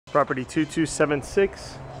Property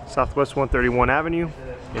 2276 Southwest 131 Avenue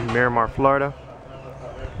in Miramar, Florida.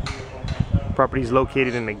 Property is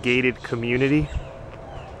located in a gated community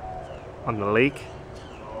on the lake.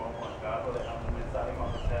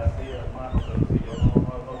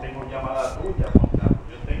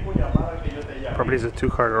 Property is a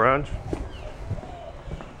 2-car garage.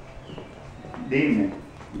 Dime.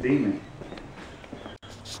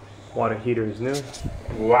 Water heater is new.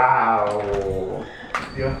 Wow.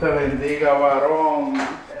 Dios te bendiga, varón.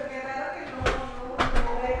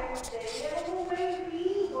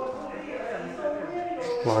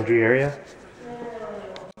 Laundry area.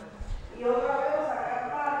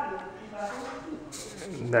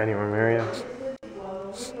 Dining room area.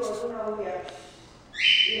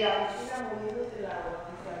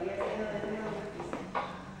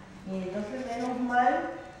 Y entonces menos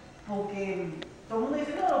mal, porque todo el mundo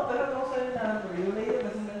dice, no, los perros no saben nada, pero yo leí que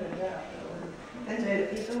eso no es verdad, pero bueno.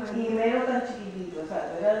 Y menos tan chiquitito, o sea,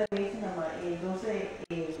 era de mi mamá. Y entonces,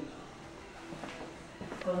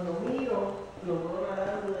 cuando miro, lo veo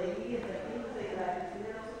nadando de ahí, está aquí, no sé, la piscina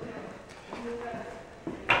no se queda.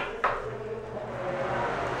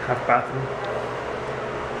 Half bathroom.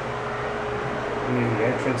 Near the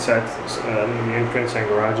entrance, near the entrance and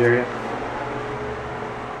garage area.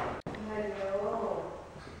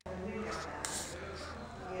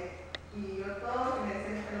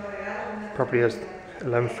 Property has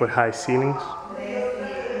 11-foot high ceilings.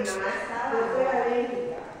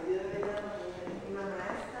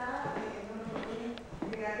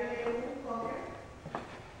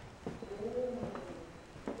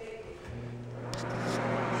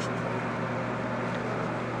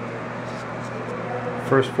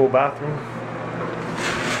 First full bathroom.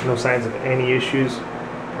 No signs of any issues.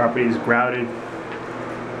 Property is grouted,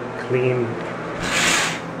 clean.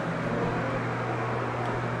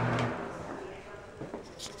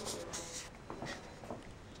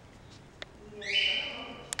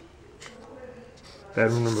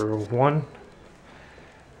 Bedroom number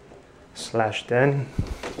 1/den.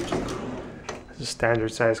 This is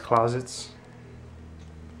standard size closets.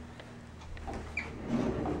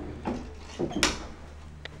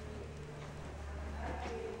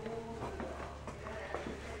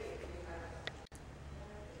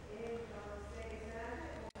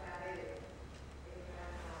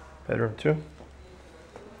 Bedroom 2.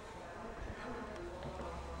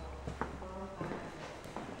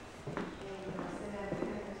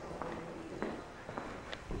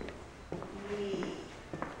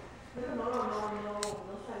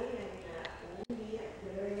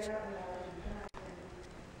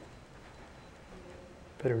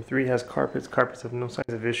 Bedroom 3 has carpets. Carpets have no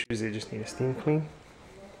signs of issues, they just need a steam clean.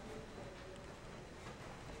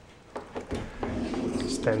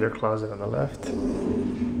 Standard closet on the left.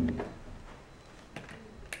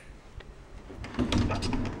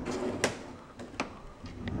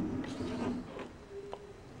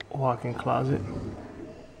 Walk-in closet.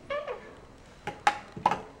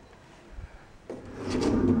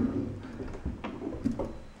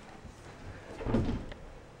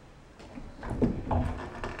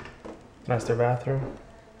 Master bathroom.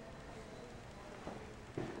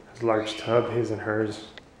 Has a large tub, his and hers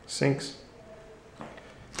sinks.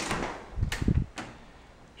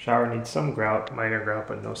 Shower needs some grout, minor grout,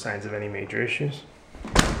 but no signs of any major issues.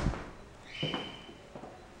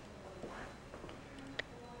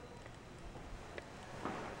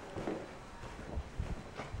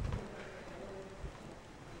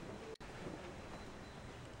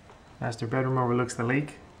 Master bedroom overlooks the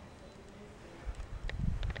lake.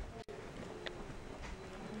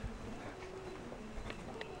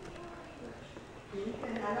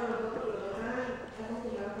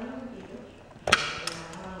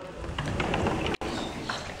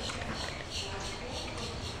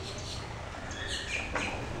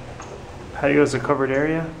 Patio is a covered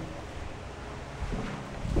area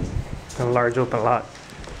and a large open lot.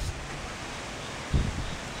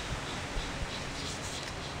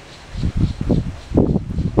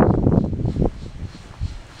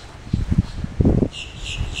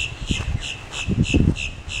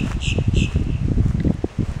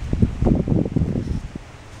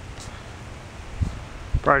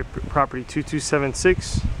 Property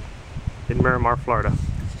 2276 in Miramar, Florida.